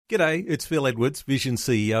G'day, it's Phil Edwards, Vision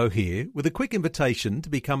CEO here, with a quick invitation to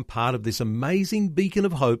become part of this amazing beacon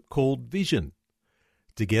of hope called Vision.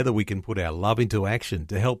 Together we can put our love into action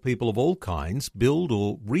to help people of all kinds build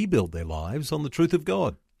or rebuild their lives on the truth of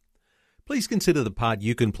God. Please consider the part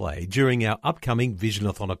you can play during our upcoming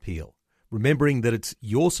Visionathon appeal, remembering that it's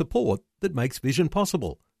your support that makes Vision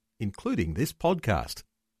possible, including this podcast.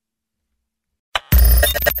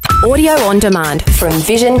 Audio on demand from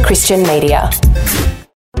Vision Christian Media.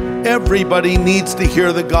 Everybody needs to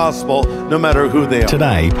hear the gospel, no matter who they are.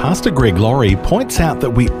 Today, Pastor Greg Laurie points out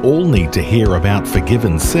that we all need to hear about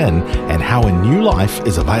forgiven sin and how a new life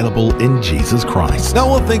is available in Jesus Christ. Now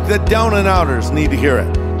we'll think that down and outers need to hear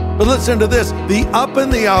it. But listen to this, the up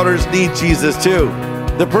and the outers need Jesus too.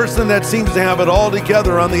 The person that seems to have it all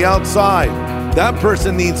together on the outside, that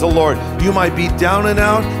person needs the Lord. You might be down and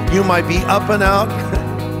out, you might be up and out,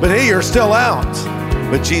 but hey, you're still out.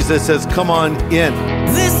 But Jesus says, come on in.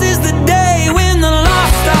 This is the day when the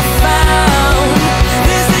lost are found.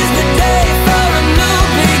 This is the day for a new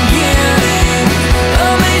beginning.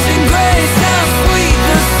 Amazing grace, how sweet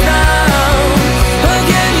the sound.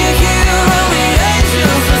 Again you hear all the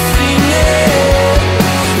angels are singing.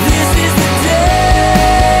 This is the day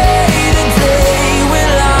when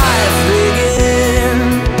life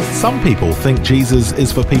begins. Some people think Jesus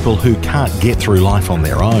is for people who can't get through life on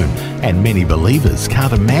their own, and many believers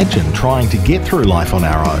can't imagine trying to get through life on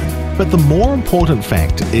our own. But the more important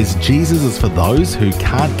fact is Jesus is for those who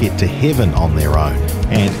can't get to heaven on their own,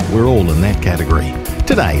 and we're all in that category.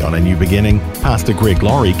 Today on A New Beginning, Pastor Greg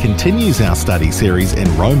Laurie continues our study series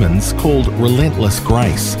in Romans called Relentless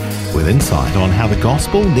Grace, with insight on how the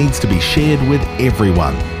gospel needs to be shared with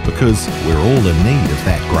everyone, because we're all in need of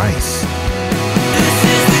that grace.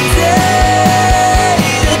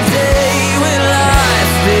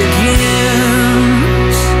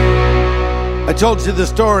 I told you the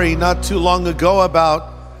story not too long ago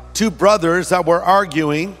about two brothers that were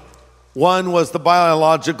arguing. One was the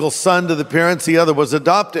biological son to the parents, the other was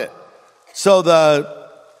adopted. So the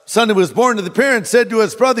son who was born to the parents said to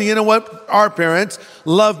his brother, you know what, our parents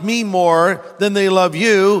love me more than they love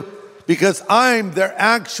you because I'm their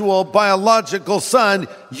actual biological son.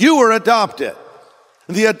 You were adopted.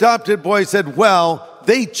 And the adopted boy said, well,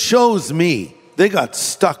 they chose me. They got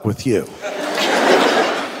stuck with you.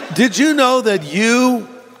 Did you know that you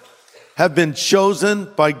have been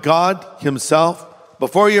chosen by God himself?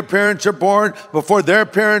 Before your parents are born, before their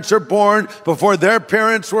parents are born, before their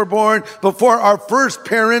parents were born, before our first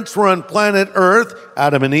parents were on planet Earth,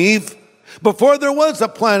 Adam and Eve, before there was a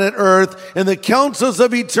planet Earth, in the councils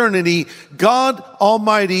of eternity, God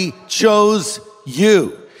Almighty chose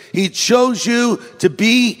you. He chose you to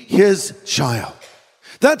be his child.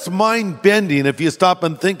 That's mind-bending if you stop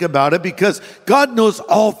and think about it, because God knows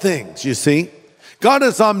all things, you see. God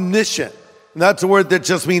is omniscient. And that's a word that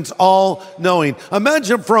just means all-knowing.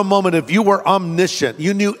 Imagine for a moment if you were omniscient.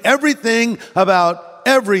 You knew everything about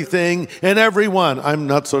everything and everyone. I'm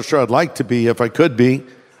not so sure I'd like to be if I could be.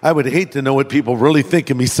 I would hate to know what people really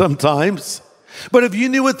think of me sometimes. But if you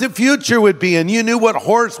knew what the future would be, and you knew what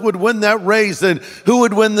horse would win that race, and who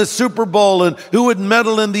would win the Super Bowl, and who would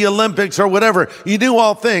medal in the Olympics or whatever, you knew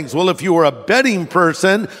all things. Well, if you were a betting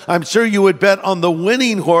person, I'm sure you would bet on the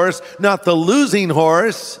winning horse, not the losing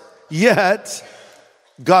horse. Yet,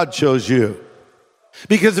 God chose you.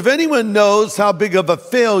 Because if anyone knows how big of a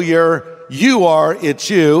failure you are, it's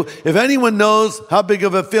you. If anyone knows how big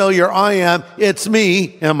of a failure I am, it's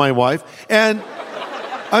me and my wife. And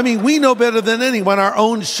I mean, we know better than anyone our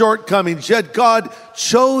own shortcomings, yet God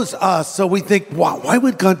chose us. So we think, wow, why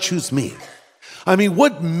would God choose me? I mean,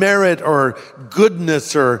 what merit or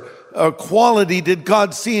goodness or quality did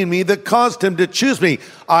God see in me that caused him to choose me?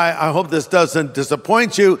 I hope this doesn't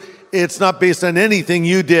disappoint you. It's not based on anything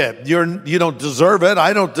you did. You don't deserve it.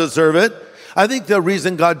 I don't deserve it. I think the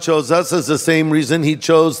reason God chose us is the same reason he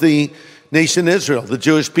chose the nation Israel, the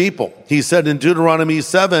Jewish people. He said in Deuteronomy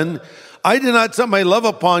 7, I did not set my love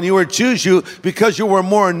upon you or choose you because you were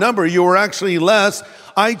more in number. You were actually less.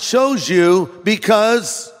 I chose you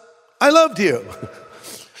because I loved you.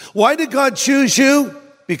 Why did God choose you?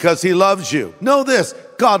 Because he loves you. Know this,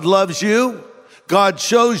 God loves you. God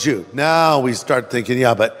chose you. Now we start thinking,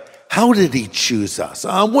 yeah, but how did he choose us?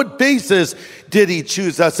 On what basis did he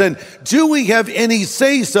choose us? And do we have any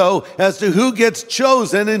say-so as to who gets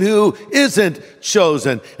chosen and who isn't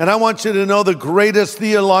chosen? And I want you to know the greatest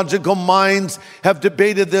theological minds have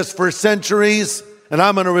debated this for centuries, and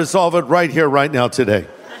I'm going to resolve it right here, right now, today.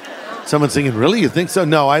 Someone's thinking, really? You think so?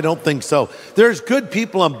 No, I don't think so. There's good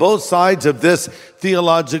people on both sides of this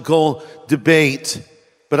theological debate,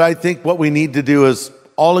 but I think what we need to do is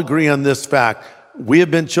all agree on this fact. we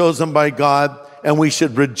have been chosen by God, and we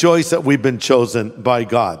should rejoice that we've been chosen by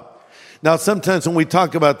God. Now, sometimes when we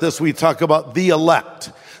talk about this, we talk about the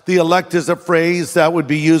elect. The elect is a phrase that would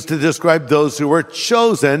be used to describe those who were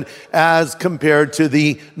chosen as compared to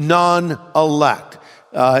the non-elect.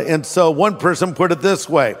 And so one person put it this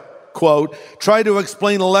way, quote, "Try to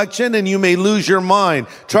explain election and you may lose your mind.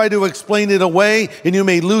 Try to explain it away and you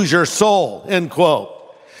may lose your soul," end quote.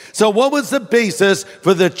 So what was the basis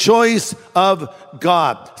for the choice of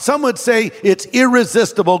God? Some would say it's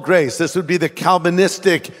irresistible grace. This would be the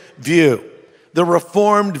Calvinistic view, the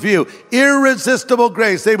Reformed view. Irresistible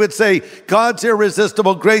grace. They would say God's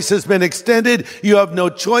irresistible grace has been extended. You have no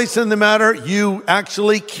choice in the matter. You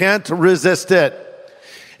actually can't resist it.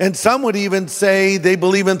 And some would even say they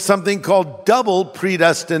believe in something called double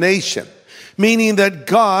predestination, meaning that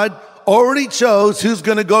God already chose who's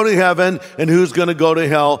going to go to heaven and who's going to go to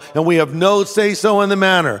hell, and we have no say-so in the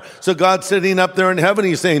matter. So God's sitting up there in heaven,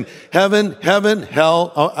 he's saying, heaven, heaven,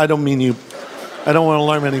 hell. Oh, I don't mean you. I don't want to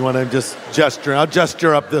alarm anyone. I'm just gesturing. I'll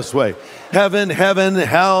gesture up this way. Heaven, heaven,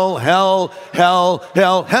 hell, hell, hell,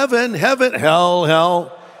 hell, heaven, heaven, hell,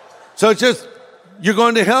 hell. So it's just, you're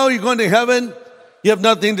going to hell, you're going to heaven. You have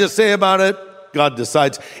nothing to say about it. God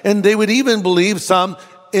decides. And they would even believe some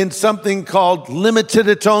in something called limited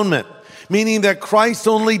atonement, meaning that Christ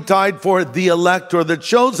only died for the elect or the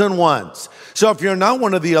chosen ones. So if you're not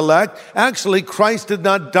one of the elect, actually Christ did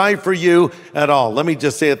not die for you at all. Let me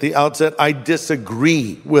just say at the outset, I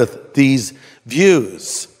disagree with these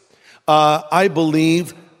views. I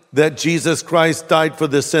believe that Jesus Christ died for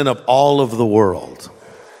the sin of all of the world.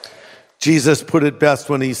 Jesus put it best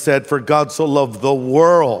when he said, "For God so loved the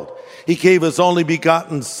world, he gave his only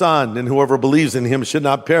begotten Son, and whoever believes in him should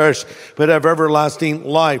not perish, but have everlasting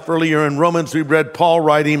life." Earlier in Romans, we read Paul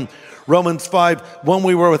writing, Romans 5, "When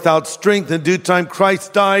we were without strength, in due time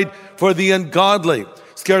Christ died for the ungodly.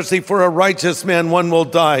 Scarcely for a righteous man one will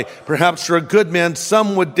die. Perhaps for a good man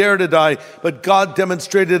some would dare to die. But God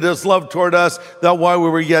demonstrated his love toward us, that while we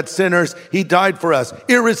were yet sinners, he died for us."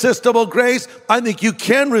 Irresistible grace? I think you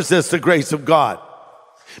can resist the grace of God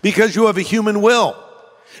because you have a human will.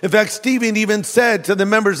 In fact, Stephen even said to the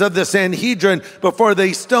members of the Sanhedrin before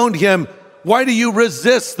they stoned him, "Why do you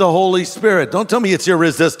resist the Holy Spirit?" Don't tell me it's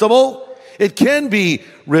irresistible. It can be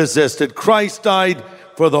resisted. Christ died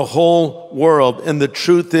for the whole world. And the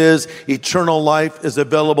truth is, eternal life is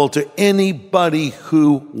available to anybody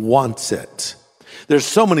who wants it. There's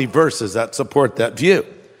so many verses that support that view.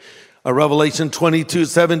 Revelation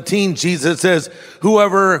 22:17, Jesus says,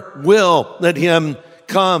 "Whoever will, let him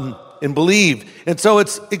come and believe." And so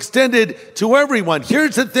it's extended to everyone.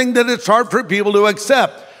 Here's the thing that it's hard for people to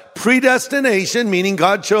accept. Predestination, meaning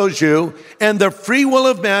God chose you, and the free will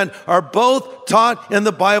of man are both taught in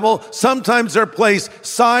the Bible. Sometimes they're placed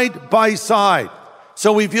side by side.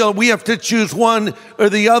 So we feel we have to choose one or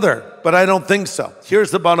the other, but I don't think so.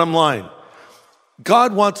 Here's the bottom line.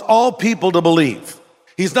 God wants all people to believe.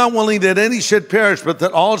 He's not willing that any should perish, but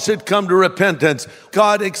that all should come to repentance.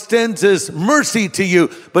 God extends his mercy to you,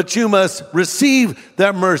 but you must receive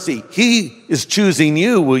that mercy. He is choosing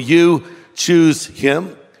you. Will you choose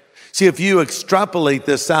him? See, if you extrapolate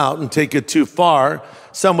this out and take it too far,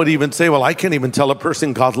 some would even say, well, I can't even tell a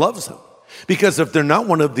person God loves them. Because if they're not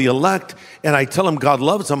one of the elect and I tell them God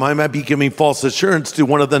loves them, I might be giving false assurance to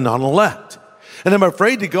one of the non-elect. And I'm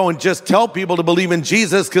afraid to go and just tell people to believe in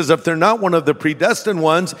Jesus because if they're not one of the predestined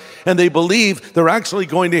ones and they believe, they're actually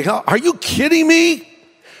going to hell. Are you kidding me?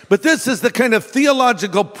 But this is the kind of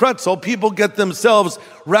theological pretzel people get themselves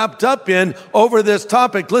wrapped up in over this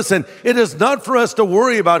topic. Listen, it is not for us to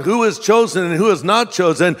worry about who is chosen and who is not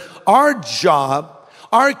chosen. Our job,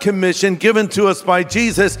 our commission given to us by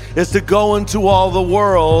Jesus is to go into all the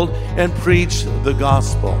world and preach the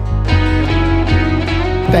gospel.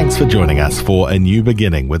 Thanks for joining us for A New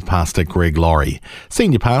Beginning with Pastor Greg Laurie,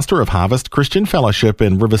 Senior Pastor of Harvest Christian Fellowship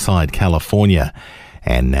in Riverside, California.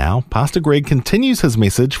 And now, Pastor Greg continues his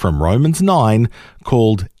message from Romans 9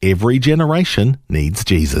 called Every Generation Needs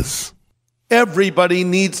Jesus. Everybody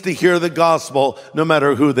needs to hear the gospel, no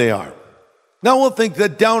matter who they are. Now we'll think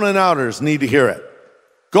that down and outers need to hear it.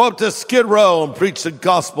 Go up to Skid Row and preach the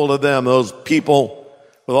gospel to them, those people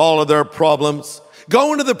with all of their problems.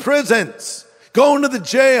 Go into the prisons. Go into the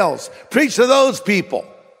jails. Preach to those people.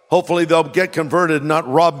 Hopefully they'll get converted and not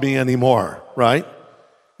rob me anymore, right?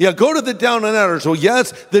 Yeah, go to the down and outers. Well,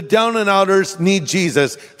 yes, the down and outers need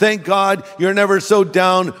Jesus. Thank God you're never so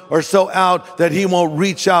down or so out that he won't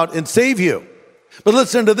reach out and save you. But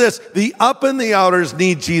listen to this. The up and the outers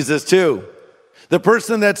need Jesus too. The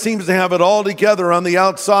person that seems to have it all together on the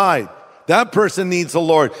outside, that person needs the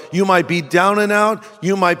Lord. You might be down and out.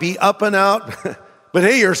 You might be up and out. But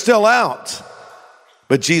hey, you're still out.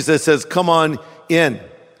 But Jesus says, come on in.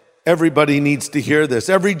 Everybody needs to hear this.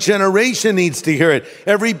 Every generation needs to hear it.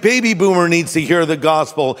 Every baby boomer needs to hear the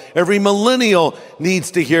gospel. Every millennial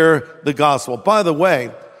needs to hear the gospel. By the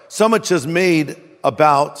way, so much is made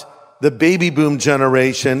about the baby boom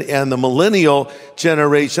generation and the millennial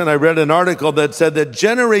generation. I read an article that said that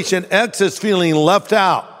Generation X is feeling left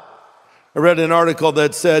out. I read an article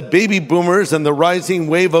that said baby boomers and the rising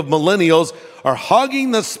wave of millennials are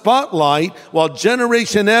hogging the spotlight while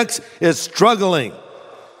Generation X is struggling.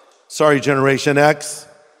 Sorry, Generation X,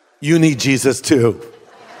 you need Jesus too.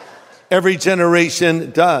 Every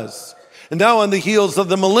generation does. And now on the heels of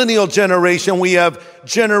the millennial generation, we have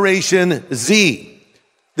Generation Z.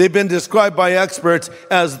 They've been described by experts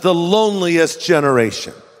as the loneliest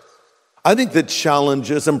generation. I think the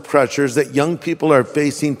challenges and pressures that young people are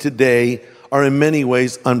facing today are in many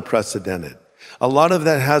ways unprecedented. A lot of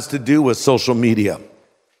that has to do with social media.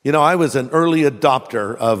 You know, I was an early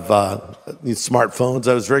adopter of these smartphones.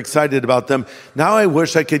 I was very excited about them. Now I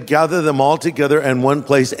wish I could gather them all together in one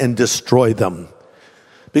place and destroy them.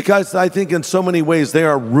 Because I think in so many ways they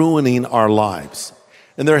are ruining our lives.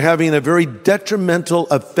 And they're having a very detrimental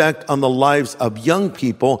effect on the lives of young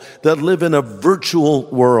people that live in a virtual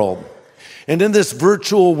world. And in this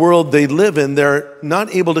virtual world they live in, they're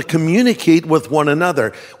not able to communicate with one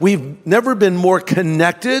another. We've never been more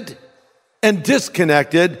connected and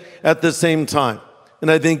disconnected at the same time. And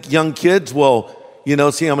I think young kids will,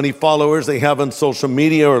 see how many followers they have on social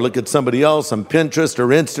media, or look at somebody else on Pinterest or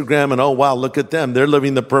Instagram and, oh, wow, look at them. They're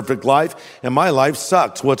living the perfect life and my life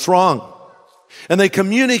sucks. What's wrong? And they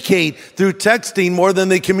communicate through texting more than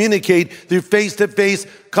they communicate through face-to-face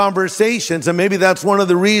conversations. And maybe that's one of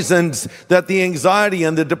the reasons that the anxiety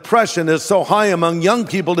and the depression is so high among young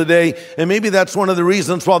people today. And maybe that's one of the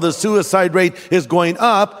reasons why the suicide rate is going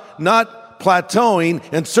up, not plateauing,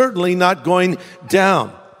 and certainly not going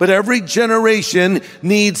down. But every generation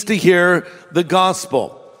needs to hear the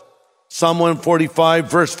gospel. Psalm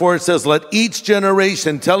 145 verse 4 says, let each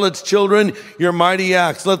generation tell its children your mighty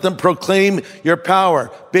acts. Let them proclaim your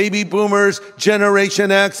power. Baby boomers,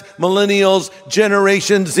 Generation X, millennials,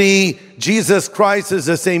 Generation Z. Jesus Christ is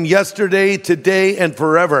the same yesterday, today, and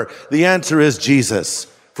forever. The answer is Jesus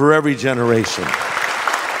for every generation.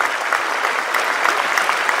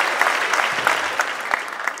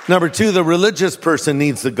 Number two, the religious person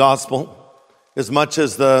needs the gospel as much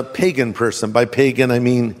as the pagan person. By pagan, I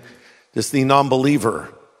mean just the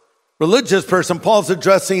non-believer. Religious person, Paul's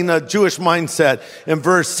addressing a Jewish mindset. In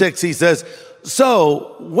verse 6, he says,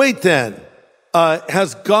 so, wait then,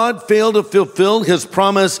 has God failed to fulfill his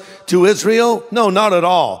promise to Israel? No, not at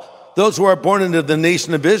all. Those who are born into the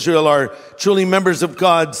nation of Israel are truly members of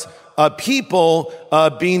God's people.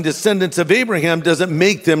 Being descendants of Abraham doesn't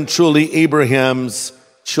make them truly Abraham's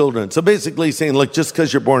children. So basically saying, look, just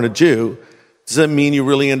because you're born a Jew doesn't mean you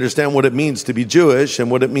really understand what it means to be Jewish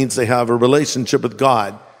and what it means to have a relationship with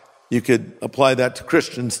God. You could apply that to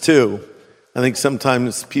Christians too. I think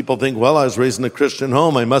sometimes people think, well, I was raised in a Christian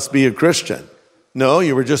home, I must be a Christian. No,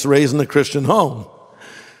 you were just raised in a Christian home.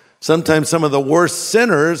 Sometimes some of the worst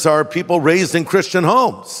sinners are people raised in Christian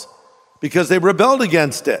homes because they rebelled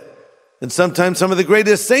against it. And sometimes some of the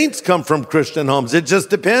greatest saints come from Christian homes. It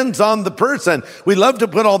just depends on the person. We love to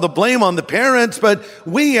put all the blame on the parents, but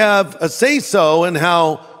we have a say-so in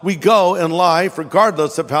how we go in life,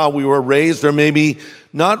 regardless of how we were raised or maybe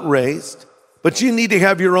not raised. But you need to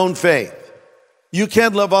have your own faith. You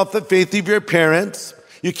can't live off the faith of your parents.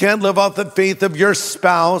 You can't live off the faith of your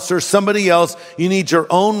spouse or somebody else. You need your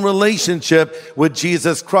own relationship with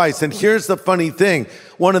Jesus Christ. And here's the funny thing.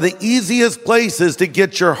 One of the easiest places to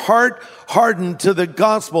get your heart hardened to the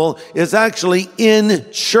gospel is actually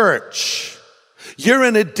in church. You're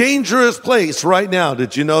in a dangerous place right now.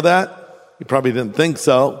 Did you know that? You probably didn't think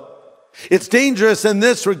so. It's dangerous in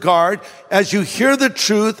this regard. As you hear the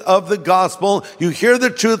truth of the gospel, you hear the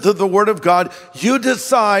truth of the word of God, you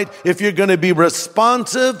decide if you're going to be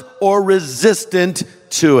responsive or resistant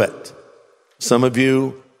to it. Some of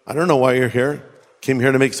you, I don't know why you're here, came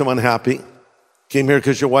here to make someone happy. Came here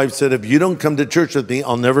because your wife said, if you don't come to church with me,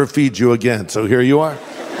 I'll never feed you again. So here you are.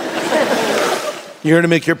 You're here to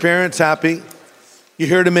make your parents happy. You're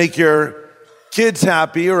here to make your kids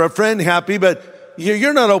happy or a friend happy, but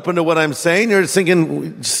you're not open to what I'm saying. You're just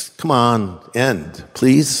thinking, just, come on, end,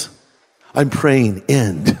 please. I'm praying,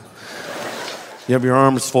 end. You have your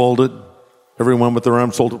arms folded. Everyone with their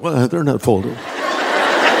arms folded. Well, they're not folded.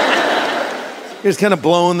 You're just kind of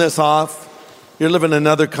blowing this off. You're living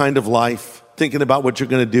another kind of life, thinking about what you're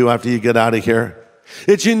going to do after you get out of here.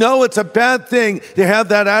 Did you know it's a bad thing to have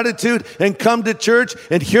that attitude and come to church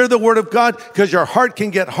and hear the word of God? Because your heart can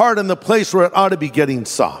get hard in the place where it ought to be getting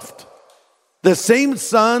soft. The same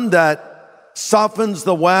sun that softens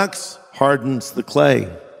the wax hardens the clay.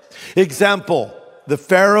 Example, the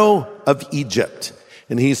Pharaoh of Egypt.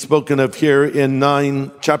 And he's spoken of here in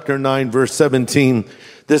chapter 9, verse 17.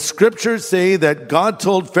 The scriptures say that God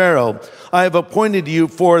told Pharaoh, I have appointed you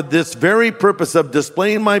for this very purpose of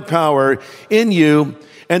displaying my power in you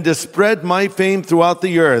and to spread my fame throughout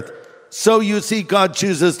the earth. So you see, God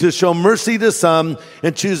chooses to show mercy to some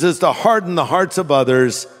and chooses to harden the hearts of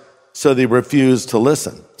others, so they refuse to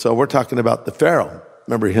listen. So we're talking about the Pharaoh.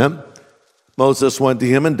 Remember him? Moses went to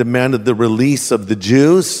him and demanded the release of the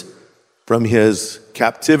Jews from his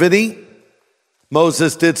captivity.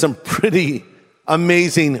 Moses did some pretty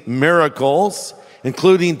amazing miracles,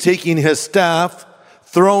 including taking his staff,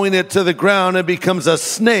 throwing it to the ground, and it becomes a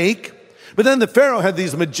snake. But then the Pharaoh had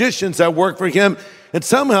these magicians that worked for him, and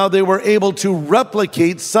somehow they were able to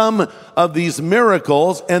replicate some of these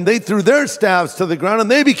miracles, and they threw their staffs to the ground,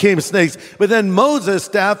 and they became snakes. But then Moses'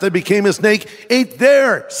 staff that became a snake ate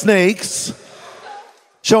their snakes,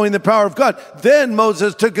 showing the power of God. Then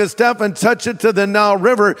Moses took his staff and touched it to the Nile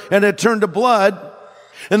River, and it turned to blood.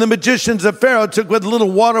 And the magicians of Pharaoh took what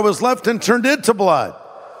little water was left and turned it to blood.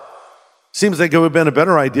 Seems like it would have been a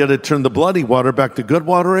better idea to turn the bloody water back to good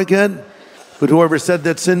water again. But whoever said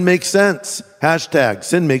that sin makes sense, hashtag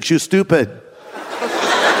sin makes you stupid.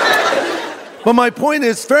 But my point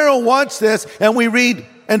is, Pharaoh watched this, and we read,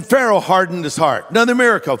 and Pharaoh hardened his heart. Another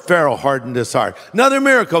miracle, Pharaoh hardened his heart. Another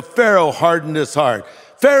miracle, Pharaoh hardened his heart.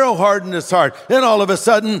 Pharaoh hardened his heart. Then all of a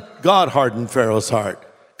sudden, God hardened Pharaoh's heart.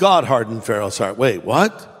 God hardened Pharaoh's heart. Wait,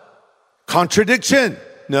 what? Contradiction.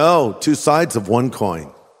 No, two sides of one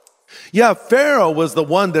coin. Yeah, Pharaoh was the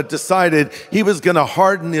one that decided he was going to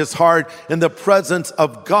harden his heart in the presence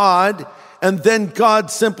of God. And then God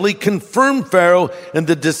simply confirmed Pharaoh in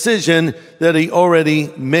the decision that he already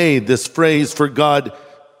made. This phrase for God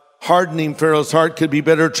hardening Pharaoh's heart could be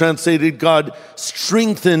better translated, God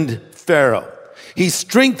strengthened Pharaoh. He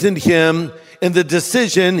strengthened him in the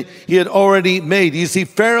decision he had already made. You see,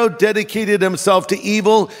 Pharaoh dedicated himself to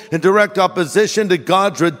evil in direct opposition to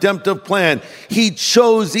God's redemptive plan. He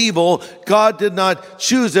chose evil. God did not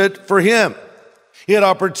choose it for him. He had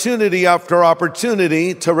opportunity after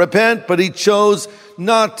opportunity to repent, but he chose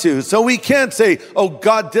not to. So we can't say, oh,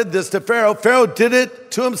 God did this to Pharaoh. Pharaoh did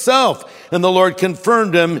it to himself. And the Lord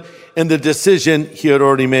confirmed him in the decision he had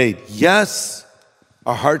already made. Yes,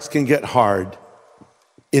 our hearts can get hard.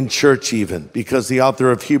 In church even, because the author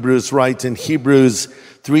of Hebrews writes in Hebrews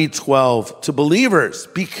 3:12 to believers,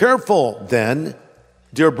 be careful then,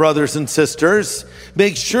 dear brothers and sisters,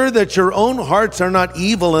 make sure that your own hearts are not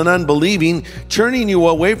evil and unbelieving, turning you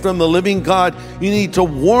away from the living God. You need to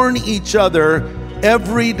warn each other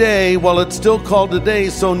every day while it's still called today,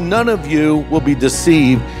 so none of you will be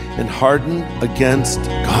deceived and hardened against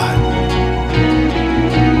God.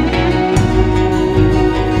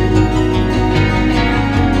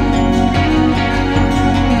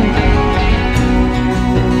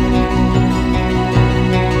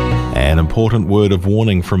 An important word of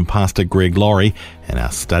warning from Pastor Greg Laurie and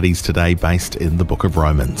our studies today based in the book of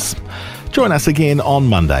Romans. Join us again on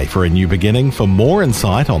Monday for a new beginning for more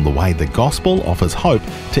insight on the way the gospel offers hope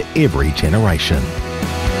to every generation.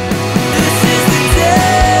 This is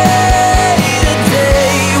the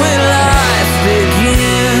day when life begins.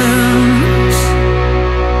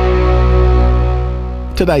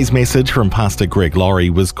 Today's message from Pastor Greg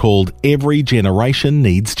Laurie was called Every Generation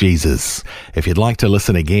Needs Jesus. If you'd like to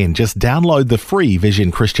listen again, just download the free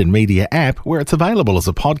Vision Christian Media app where it's available as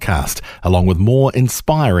a podcast, along with more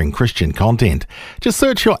inspiring Christian content. Just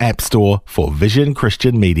search your app store for Vision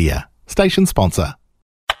Christian Media. Station sponsor.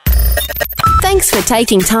 Thanks for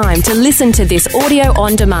taking time to listen to this audio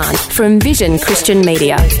on demand from Vision Christian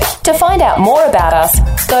Media. To find out more about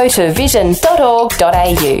us, go to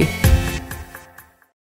vision.org.au.